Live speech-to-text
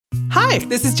Hi,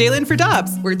 this is Jalen for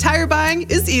Dobbs, where tire buying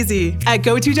is easy. At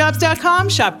GoToDobbs.com,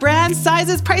 shop brands,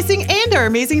 sizes, pricing, and our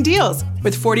amazing deals.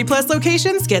 With 40 plus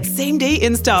locations, get same-day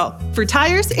install. For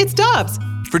tires, it's Dobbs.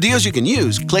 For deals you can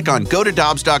use, click on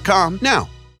GoToDobbs.com now.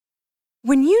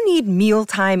 When you need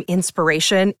mealtime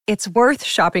inspiration, it's worth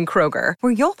shopping Kroger,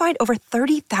 where you'll find over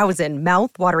 30,000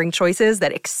 mouth-watering choices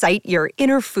that excite your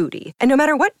inner foodie. And no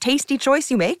matter what tasty choice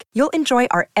you make, you'll enjoy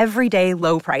our everyday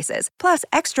low prices, plus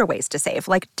extra ways to save,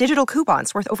 like digital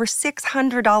coupons worth over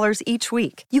 $600 each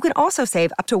week. You can also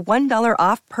save up to $1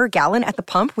 off per gallon at the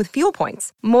pump with fuel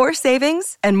points. More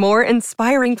savings and more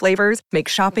inspiring flavors make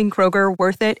shopping Kroger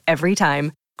worth it every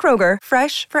time. Kroger,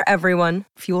 fresh for everyone.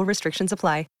 Fuel restrictions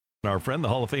apply. Our friend, the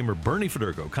Hall of Famer Bernie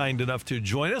Federko, kind enough to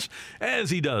join us,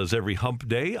 as he does every hump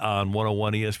day on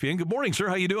 101 ESPN. Good morning, sir.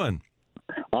 How you doing?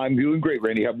 I'm doing great,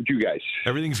 Randy. How about you guys?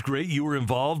 Everything's great. You were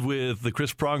involved with the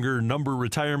Chris Pronger number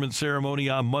retirement ceremony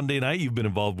on Monday night. You've been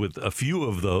involved with a few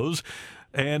of those.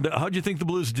 And how'd you think the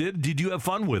Blues did? Did you have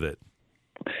fun with it?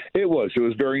 It was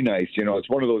very nice. It's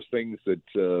one of those things that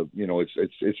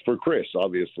it's for Chris,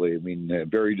 obviously. I mean,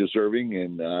 very deserving,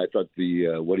 and I thought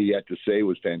what he had to say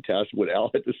was fantastic. What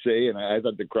Al had to say, and I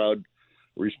thought the crowd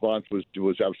response was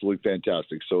absolutely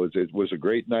fantastic. So it was a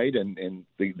great night, and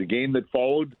the game that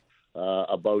followed.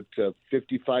 About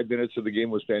 55 minutes of the game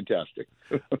was fantastic.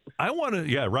 I want to,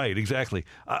 yeah, right, exactly.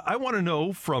 I want to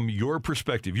know from your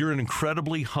perspective, you're an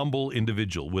incredibly humble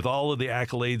individual with all of the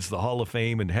accolades, the Hall of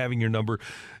Fame, and having your number.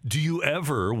 Do you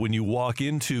ever, when you walk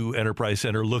into Enterprise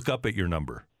Center, look up at your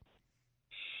number?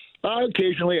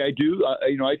 Occasionally I do.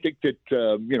 I think that,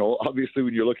 obviously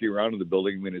when you're looking around in the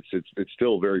building, I mean, it's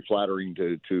still very flattering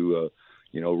to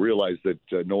realize that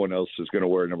no one else is going to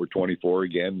wear number 24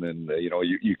 again. And,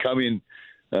 you come in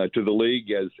to the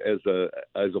league as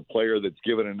a player that's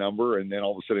given a number, and then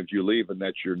all of a sudden if you leave and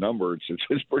that's your number,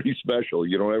 it's pretty special.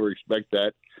 You don't ever expect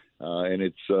that. And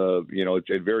it's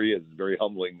very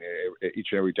humbling each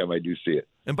and every time I do see it.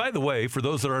 And by the way, for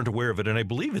those that aren't aware of it, and I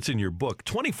believe it's in your book,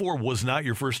 24 was not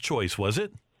your first choice, was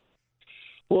it?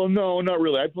 Well, no, not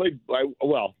really.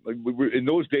 In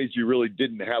those days, you really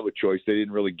didn't have a choice. They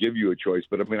didn't really give you a choice.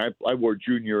 But, I mean, I wore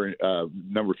junior,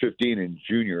 number 15 in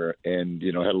junior, and,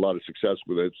 had a lot of success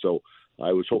with it. So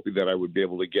I was hoping that I would be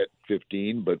able to get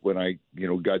 15. But when I,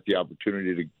 got the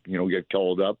opportunity to, get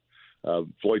called up,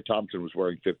 Floyd Thompson was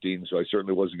wearing 15, so I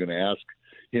certainly wasn't going to ask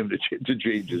him to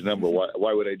change his number.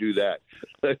 Why would I do that?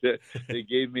 They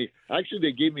gave me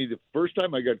the first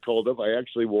time I got called up, I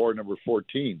actually wore number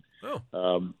 14.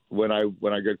 Oh. When I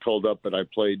got called up and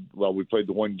we played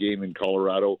the one game in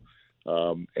Colorado,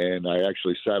 and I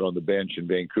actually sat on the bench in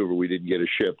Vancouver. We didn't get a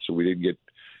shift, so we didn't get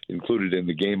included in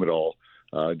the game at all.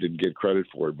 Didn't get credit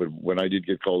for it. But when I did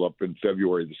get called up in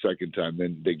February the second time,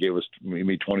 then they gave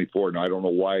me 24. Now I don't know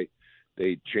why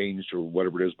they changed or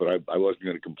whatever it is, but I wasn't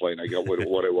going to complain. I got what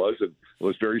I was and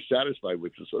was very satisfied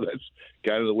with it. So that's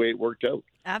kind of the way it worked out.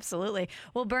 Absolutely.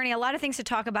 Well, Bernie, a lot of things to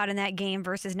talk about in that game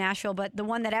versus Nashville, but the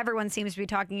one that everyone seems to be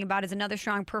talking about is another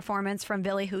strong performance from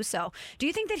Ville Husso. Do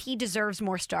you think that he deserves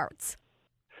more starts?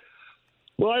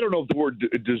 Well, I don't know if the word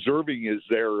deserving is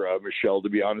there, Michelle, to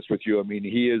be honest with you. I mean,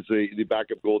 he is the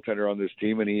backup goaltender on this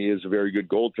team, and he is a very good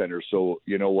goaltender. So,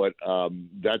 you know what,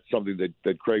 that's something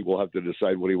that Craig will have to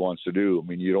decide what he wants to do. I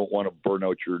mean, you don't want to burn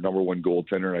out your number one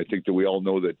goaltender, and I think that we all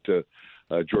know that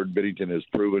Jordan Binnington has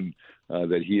proven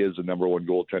that he is the number one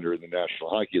goaltender in the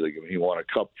National Hockey League. I mean, he won a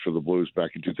cup for the Blues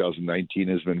back in 2019,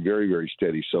 has been very, very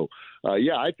steady. So,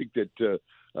 I think that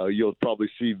you'll probably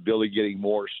see Billy getting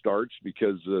more starts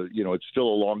because, it's still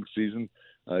a long season.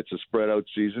 It's a spread out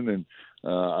season, and,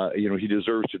 he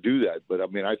deserves to do that. But, I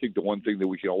mean, I think the one thing that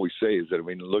we can always say is that, I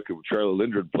mean, look at Charlie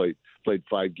Lindgren played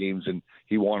 5 games, and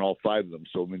he won all 5 of them.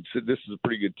 So, I mean, this is a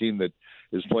pretty good team that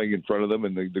is playing in front of them,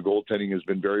 and the goaltending has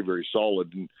been very, very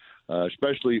solid, and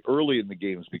especially early in the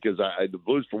games because the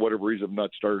Blues, for whatever reason, have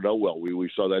not started out well.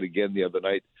 We saw that again the other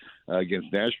night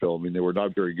against Nashville. I mean, they were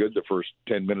not very good the first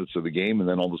 10 minutes of the game, and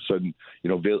then all of a sudden,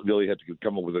 Ville had to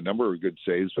come up with a number of good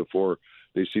saves before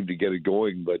they seemed to get it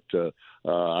going. But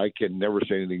I can never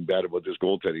say anything bad about this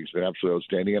goaltending. It's been absolutely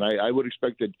outstanding, and I would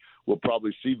expect that we'll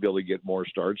probably see Ville get more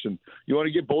starts. And you want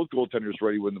to get both goaltenders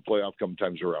ready when the playoff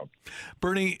comes around.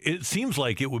 Bernie, it seems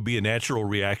like it would be a natural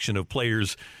reaction of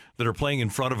players that are playing in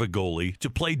front of a goalie to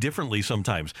play differently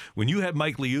sometimes. When you have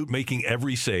Mike Liut making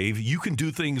every save, you can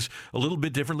do things a little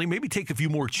bit differently, maybe take a few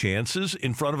more chances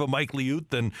in front of a Mike Liut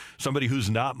than somebody who's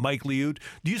not Mike Liut.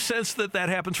 Do you sense that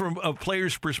happens from a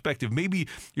player's perspective? Maybe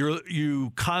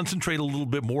you concentrate a little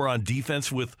bit more on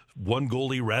defense with one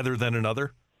goalie rather than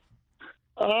another?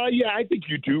 Yeah, I think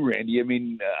you do, Randy. I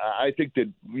mean, I think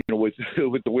that with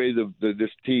with the way this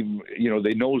team,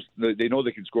 they know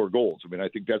they can score goals. I mean, I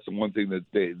think that's the one thing that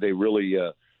they really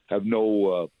have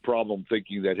no problem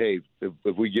thinking that, hey,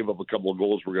 if we give up a couple of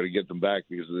goals, we're going to get them back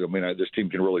because this team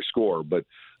can really score. But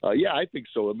yeah, I think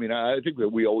so. I mean, I think that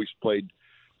we always played.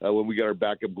 When we got our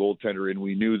backup goaltender, and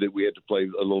we knew that we had to play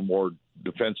a little more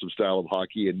defensive style of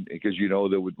hockey, and because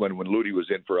that when Ludi was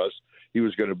in for us, he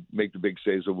was going to make the big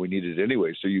saves when we needed it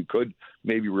anyway. So you could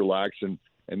maybe relax and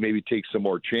maybe take some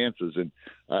more chances. And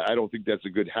I don't think that's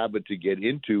a good habit to get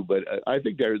into, but I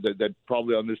think that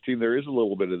probably on this team there is a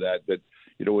little bit of that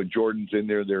when Jordan's in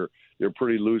there, they're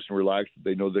pretty loose and relaxed.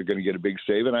 They know they're going to get a big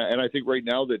save, and I think right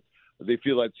now that they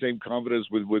feel that same confidence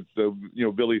with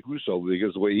Billy Husso because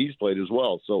of the way he's played as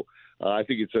well. So I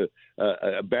think it's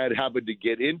a bad habit to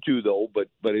get into, though. But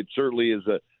it certainly is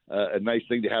a nice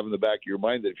thing to have in the back of your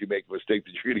mind that if you make a mistake,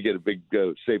 that you're going to get a big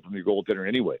save from your goaltender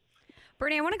anyway.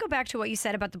 Bernie, I want to go back to what you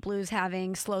said about the Blues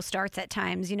having slow starts at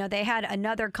times. They had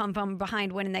another come from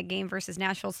behind win in that game versus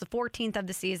Nashville. It's the 14th of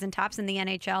the season, tops in the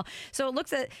NHL. So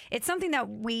it's something that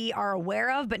we are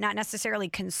aware of, but not necessarily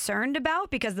concerned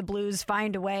about because the Blues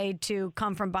find a way to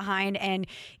come from behind and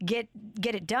get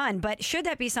it done. But should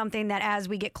that be something that as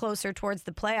we get closer towards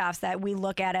the playoffs that we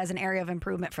look at as an area of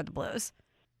improvement for the Blues?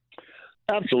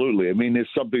 Absolutely. I mean,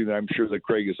 it's something that I'm sure that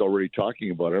Craig is already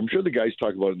talking about. I'm sure the guys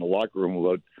talk about it in the locker room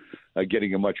about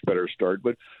getting a much better start.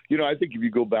 But, I think if you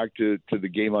go back to the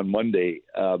game on Monday,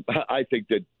 I think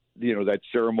that, that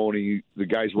ceremony, the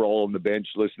guys were all on the bench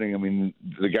listening. I mean,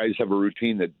 the guys have a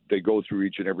routine that they go through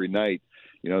each and every night,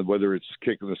 whether it's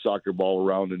kicking the soccer ball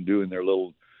around and doing their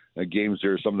little games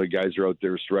there. Some of the guys are out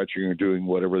there stretching or doing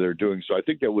whatever they're doing. So I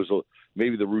think that was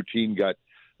maybe the routine got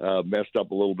messed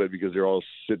up a little bit because they're all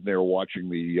sitting there watching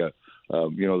the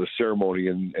ceremony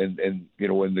and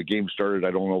when the game started,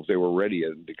 I don't know if they were ready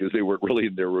because they weren't really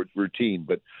in their routine.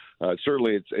 But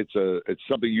certainly, it's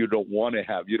something you don't want to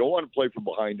have. You don't want to play from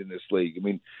behind in this league. I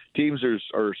mean, teams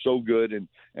are so good, and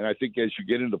I think as you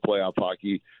get into playoff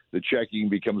hockey, the checking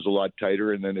becomes a lot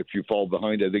tighter. And then if you fall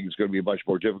behind, I think it's going to be much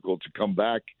more difficult to come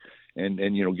back and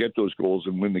get those goals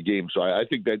and win the game. So I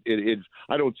think that it's.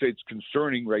 I don't say it's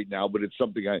concerning right now, but it's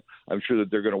something I'm sure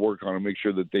that they're going to work on and make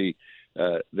sure that they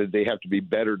have to be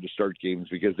better to start games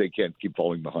because they can't keep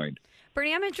falling behind.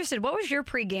 Bernie, I'm interested. What was your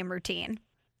pregame routine?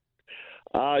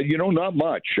 Not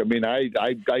much. I mean, I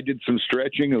did some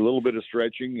stretching, a little bit of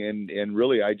stretching, and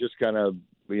really I just kind of,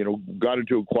 got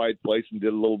into a quiet place and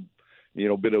did a little,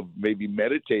 bit of maybe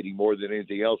meditating more than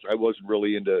anything else. I wasn't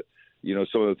really into,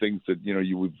 some of the things that,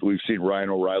 we've seen Ryan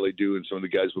O'Reilly do and some of the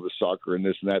guys with the soccer and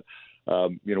this and that.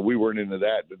 We weren't into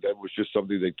that. That was just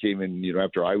something that came in,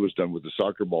 after I was done with the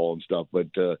soccer ball and stuff. But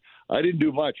I didn't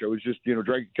do much. I was just,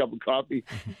 drank a cup of coffee,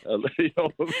 and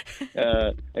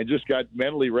just got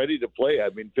mentally ready to play. I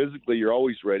mean, physically, you're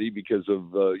always ready because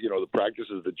of, the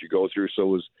practices that you go through.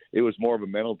 So it was more of a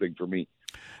mental thing for me.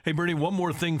 Hey, Bernie, one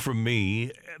more thing from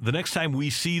me. The next time we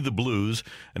see the Blues,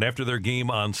 and after their game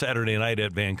on Saturday night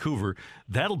at Vancouver,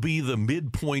 that'll be the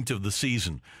midpoint of the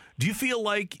season. Do you feel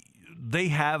like they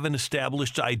have an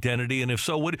established identity? And if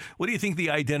so, what do you think the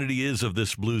identity is of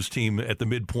this Blues team at the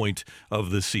midpoint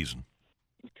of this season?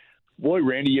 Boy,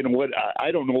 Randy, you know what? I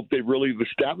don't know if they've really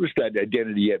established that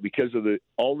identity yet because of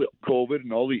all the COVID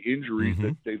and all the injuries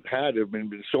that they've had. There have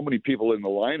been so many people in the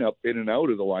lineup, in and out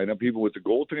of the lineup, even with the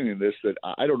goaltending and this, that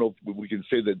I don't know if we can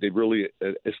say that they've really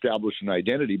established an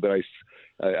identity, but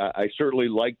I certainly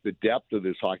like the depth of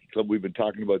this hockey club. We've been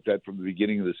talking about that from the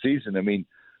beginning of the season. I mean,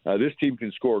 this team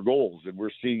can score goals, and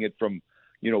we're seeing it from,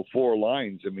 four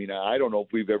lines. I mean, I don't know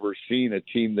if we've ever seen a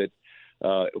team that,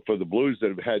 for the Blues, that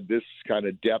have had this kind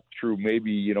of depth through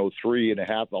maybe,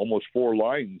 3.5, almost 4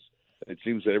 lines. It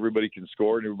seems that everybody can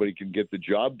score and everybody can get the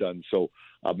job done. So,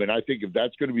 I mean, I think if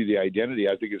that's going to be the identity,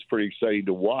 I think it's pretty exciting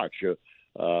to watch.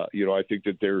 I think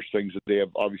that there's things that they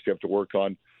obviously have to work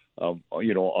on,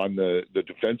 on the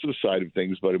defensive side of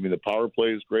things. But, I mean, the power play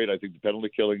is great. I think the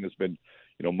penalty killing has been,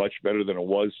 much better than it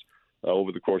was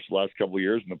over the course of the last couple of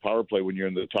years. And the power play, when you're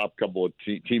in the top couple of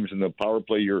teams in the power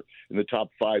play, you're in the top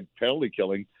 5 penalty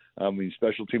killing. I mean,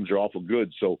 special teams are awful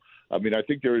good. So, I mean, I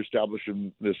think they're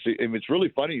establishing this. And it's really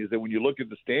funny is that when you look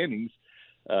at the standings,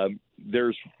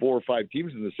 there's 4 or 5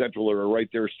 teams in the Central that are right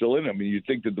there still in. I mean, you'd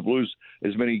think that the Blues,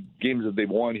 as many games that they've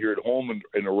won here at home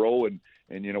in a row, and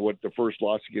the first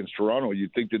loss against Toronto,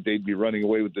 you'd think that they'd be running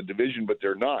away with the division, but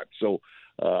they're not. So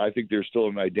I think there's still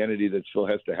an identity that still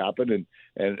has to happen.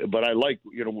 But I like,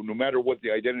 no matter what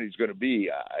the identity is going to be,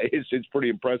 it's pretty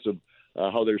impressive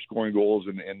how they're scoring goals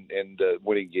and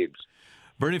winning games.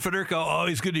 Bernie Federko,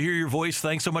 always good to hear your voice.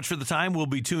 Thanks so much for the time. We'll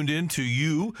be tuned in to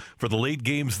you for the late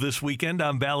games this weekend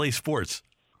on Bally Sports.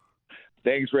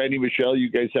 Thanks, Randy, Michelle. You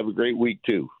guys have a great week,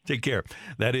 too. Take care.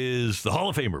 That is the Hall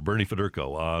of Famer, Bernie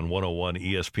Federko, on 101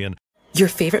 ESPN. Your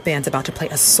favorite band's about to play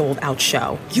a sold-out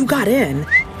show. You got in.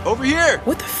 Over here.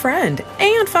 With a friend.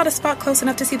 And found a spot close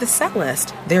enough to see the set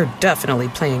list. They're definitely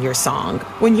playing your song.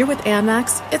 When you're with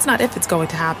Amex, it's not if it's going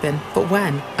to happen, but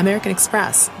when. American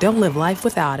Express. Don't live life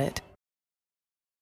without it.